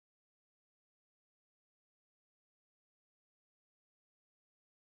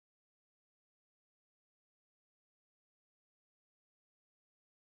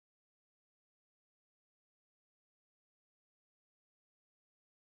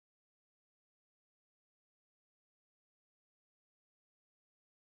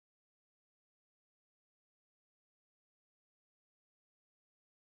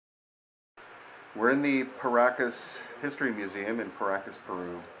We're in the Paracas History Museum in Paracas,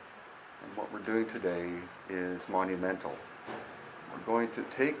 Peru, and what we're doing today is monumental. We're going to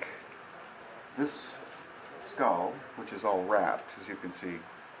take this skull, which is all wrapped, as you can see,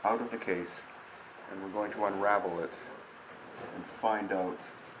 out of the case, and we're going to unravel it and find out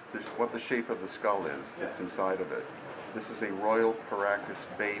what the shape of the skull is that's inside of it. This is a Royal Paracas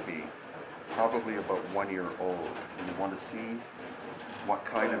baby, probably about 1 year old, and you want to see what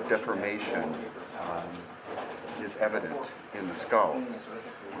kind of deformation is evident in the skull.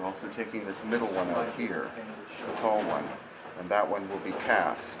 We're also taking this middle one out here, the tall one, and that one will be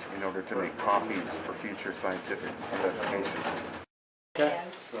cast in order to make copies for future scientific investigation. So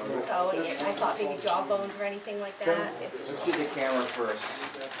I thought maybe jawbones or anything like that. Let's do the camera first.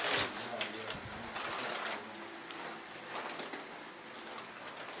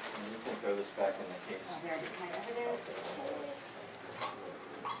 And you can throw this back in the case. There's my evidence.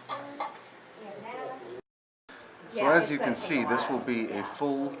 So as you can see, this will be a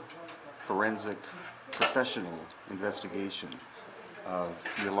full forensic professional investigation of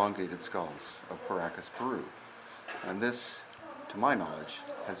the elongated skulls of Paracas, Peru. And this, to my knowledge,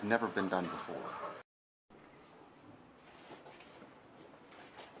 has never been done before.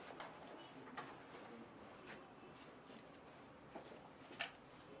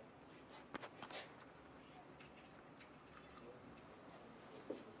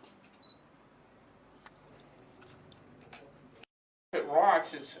 If it rocks,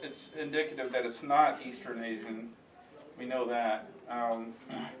 it's indicative that it's not Eastern Asian. We know that.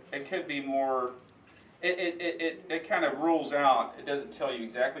 It could be more. It kind of rules out. It doesn't tell you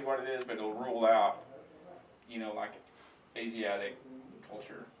exactly what it is, but it'll rule out, like Asiatic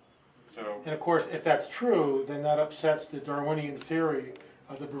culture. So. And of course, if that's true, then that upsets the Darwinian theory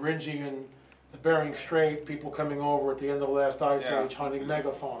of the Bering Strait, people coming over at the end of the last ice age hunting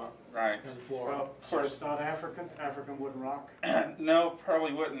megafauna. Right. In Florida. Well, so it's not African? African wouldn't rock? No,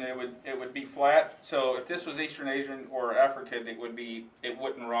 probably wouldn't. It would be flat. So if this was Eastern Asian or African, it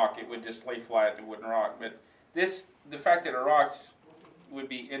wouldn't rock. It would just lay flat. It wouldn't rock. But the fact that it rocks would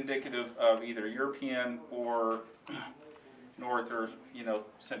be indicative of either European or North or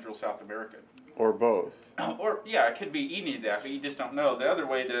Central South American. Or both. Or yeah, it could be any of that, but you just don't know. The other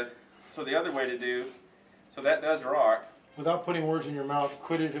way to do, so that does rock. Without putting words in your mouth,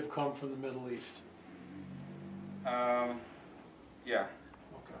 could it have come from the Middle East? Yeah.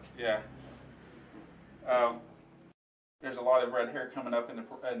 Okay. Yeah. There's a lot of red hair coming up in the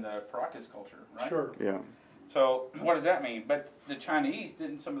Paracas culture, right? Sure. Yeah. So what does that mean? But the Chinese,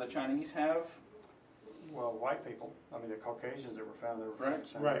 didn't some of the Chinese have? Well, white people. I mean, the Caucasians that were found, they were Right.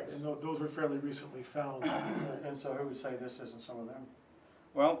 found Right, and those were fairly recently found. And so who would say this isn't some of them?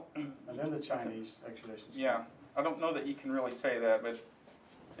 Well, And then the Chinese expeditions. yeah. I don't know that you can really say that, but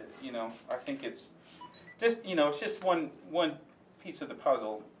I think it's just it's just one piece of the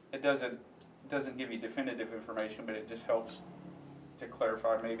puzzle. It doesn't give you definitive information, but it just helps to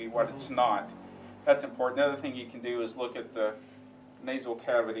clarify maybe what it's not. That's important. The other thing you can do is look at the nasal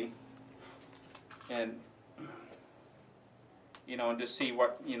cavity and and just see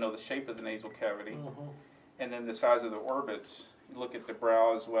what the shape of the nasal cavity, and then the size of the orbits. You look at the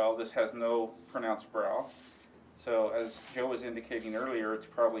brow as well. This has no pronounced brow. So as Joe was indicating earlier, it's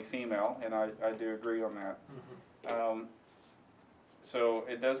probably female, and I do agree on that. So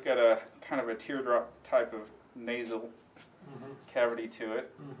it does got a kind of a teardrop type of nasal cavity to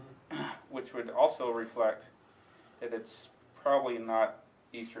it, which would also reflect that it's probably not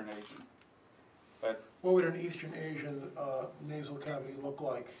Eastern Asian. But What would an Eastern Asian nasal cavity look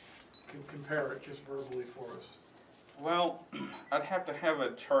like? Compare it just verbally for us. well, I'd have to have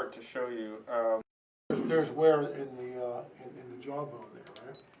a chart to show you. There's wear in the jawbone there,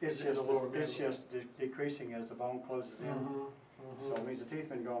 right? It's just decreasing as the bone closes in. So it means the teeth have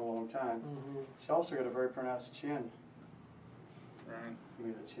been gone a long time. She's also got a very pronounced chin. Right. I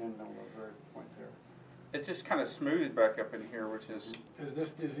mean, the chin don't look very point there. It's just kind of smooth back up in here, which is Is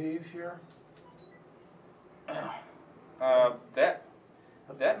this disease here?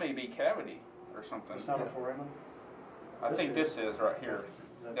 that may be cavity or something. It's not a foramen? I think this is right here.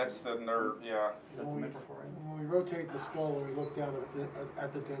 That's the nerve, yeah. Is that the metaforamen? When we rotate the skull and we look down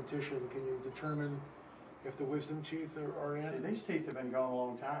at the dentition, can you determine if the wisdom teeth are in? See, these teeth have been gone a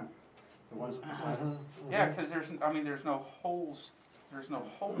long time. The ones beside it. Yeah, because there's no holes. There's no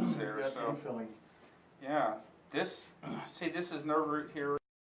holes there. That's So infilling. yeah, this is nerve root here.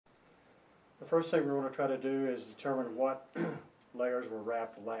 The first thing we want to try to do is determine what layers were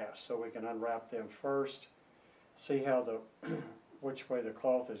wrapped last, so we can unwrap them first, see how which way the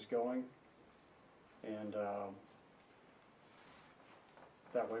cloth is going, and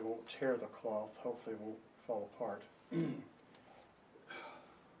That way it won't tear the cloth, hopefully it won't fall apart.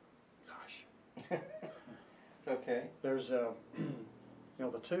 Gosh. It's okay. There's a, the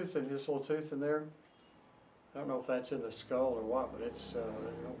tooth, and this little tooth in there, I don't know if that's in the skull or what, but it's,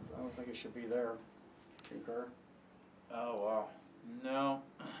 I don't think it should be there. Concur? Oh, wow. No,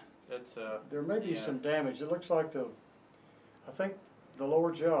 that's, There may be yeah. some damage. It looks like I think the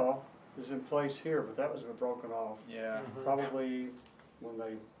lower jaw is in place here, but that was broken off. yeah. Probably when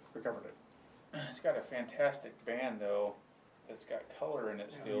they recovered it. It's got a fantastic band, though. It's got color in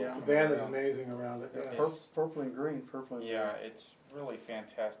it still. Yeah. The band is amazing around it. Yeah. Purple and green, purple and green. Yeah, it's really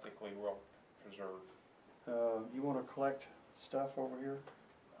fantastically well preserved. You want to collect stuff over here?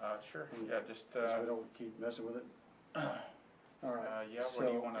 Sure, yeah, just, So we don't keep messing with it? All right. yeah, what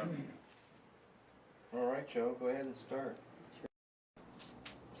do you want to? All right, Joe, go ahead and start.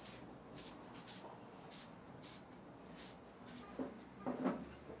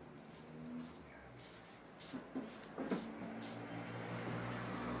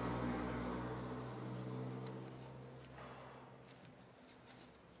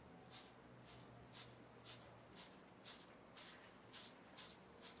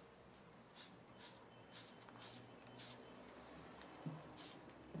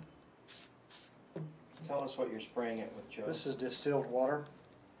 Tell us what you're spraying it with, Joe. This is distilled water,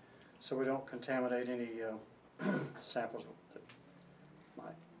 so we don't contaminate any samples that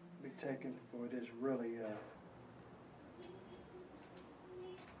might be taken. Boy, it is really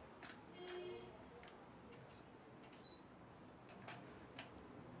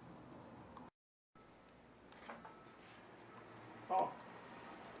Oh.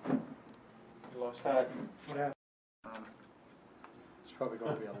 You lost Cut. What happened? it's probably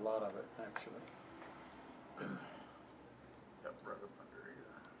going to be a lot of it, actually. Yep, right up under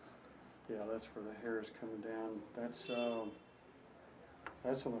here. Yeah, that's where the hair is coming down. That's on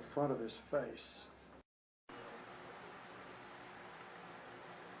the front of his face.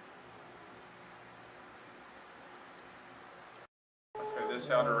 Okay, this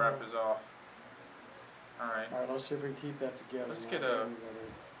outer wrap is off. All right, All right, let's see if we can keep that together. Let's Not get let a- anybody-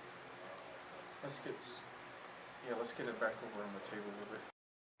 let's get it back over on the table a little bit.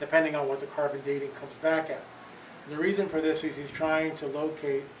 Depending on what the carbon dating comes back at. And the reason for this is he's trying to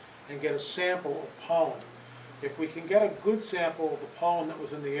locate and get a sample of pollen. If we can get a good sample of the pollen that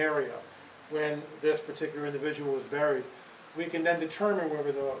was in the area when this particular individual was buried, we can then determine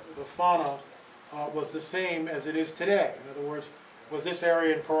whether the fauna was the same as it is today. In other words, was this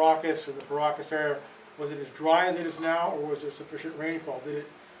area in Paracas, or the Paracas area, was it as dry as it is now, or was there sufficient rainfall? Did it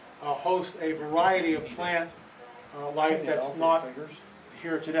host a variety of plant life that's All not fingers.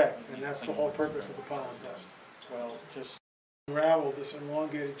 here today? And that's the whole purpose of the pollen test. Well, just Unravel this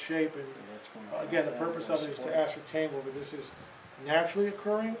elongated shape, and again, the purpose of it is to ascertain whether this is naturally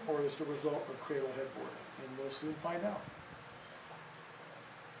occurring or is the result of cradle headboard, and we'll soon find out.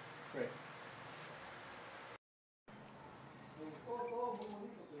 Great.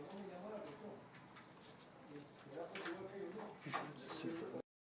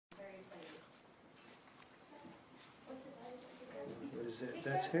 What is it?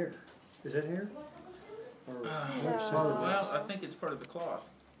 That's hair. Is that hair? Or Well, I think it's part of the cloth.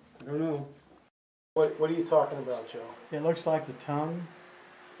 I don't know. What are you talking about, Joe? It looks like the tongue.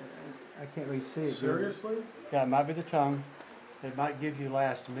 I can't really see it. Seriously? Yeah, it might be the tongue. It might give you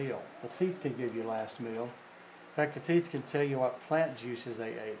last meal. The teeth can give you last meal. In fact, the teeth can tell you what plant juices they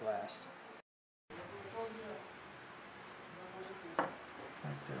ate last. Right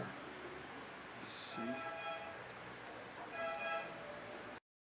there. See?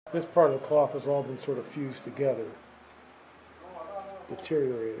 This part of the cloth has all been sort of fused together,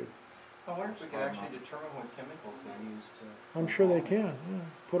 deteriorated. I wonder if we could actually determine what chemicals they used to... I'm sure they can, yeah.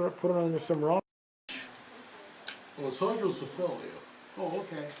 Put it under some rock. Well, it's hydrocephalia. Oh,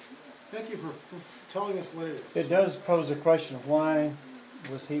 okay. Thank you for telling us what it is. It does pose a question of why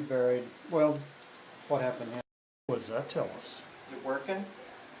was he buried? Well, what happened to him? What does that tell us? Is it working?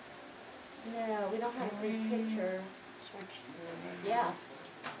 No, we don't have a big picture. Yeah.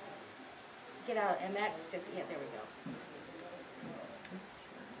 Get out MX, just, yeah, there we go.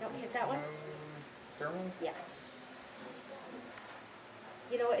 Don't hit that one? Thermal? Yeah.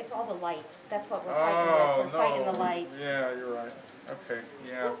 You know, it's all the lights. That's what we're fighting with. We're fighting the lights. Yeah, you're right. Okay,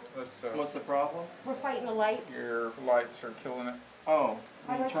 yeah, let's, What's the problem? We're fighting the lights. your lights are killing it. Oh,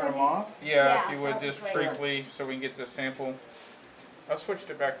 How you much turn was them it? off? Yeah, Yeah, if you would that'd be just great. briefly, so we can get the sample. I switched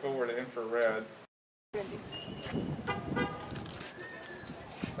it back over to infrared.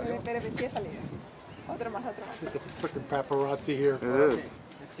 Espérame, sí ha salido. Otro más, otro más. Freaking paparazzi here. It is.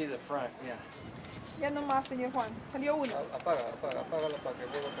 Let's see the front, yeah. Ya no más, señor Juan. Salió uno. Apágalo para que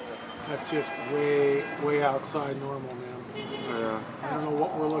vuelva a poner. That's just way outside normal, man. Yeah. I don't know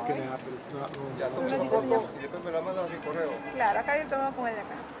what we're looking at, but it's not Ya, normal. toma una foto y después me la mandas a mi correo. Claro, acá yo tomo con el de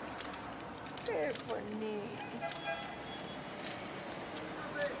acá. Qué bonito.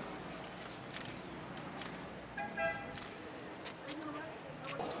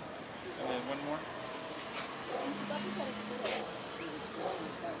 And then one more.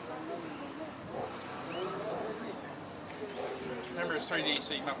 Remember, it's 3D,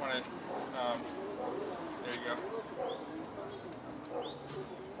 so you might want to. There you go.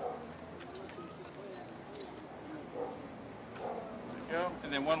 There you go.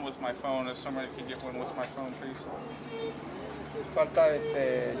 And then one with my phone. If somebody could get one with my phone, please. Falta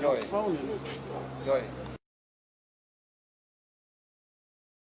Joy. Phone in it. Joy.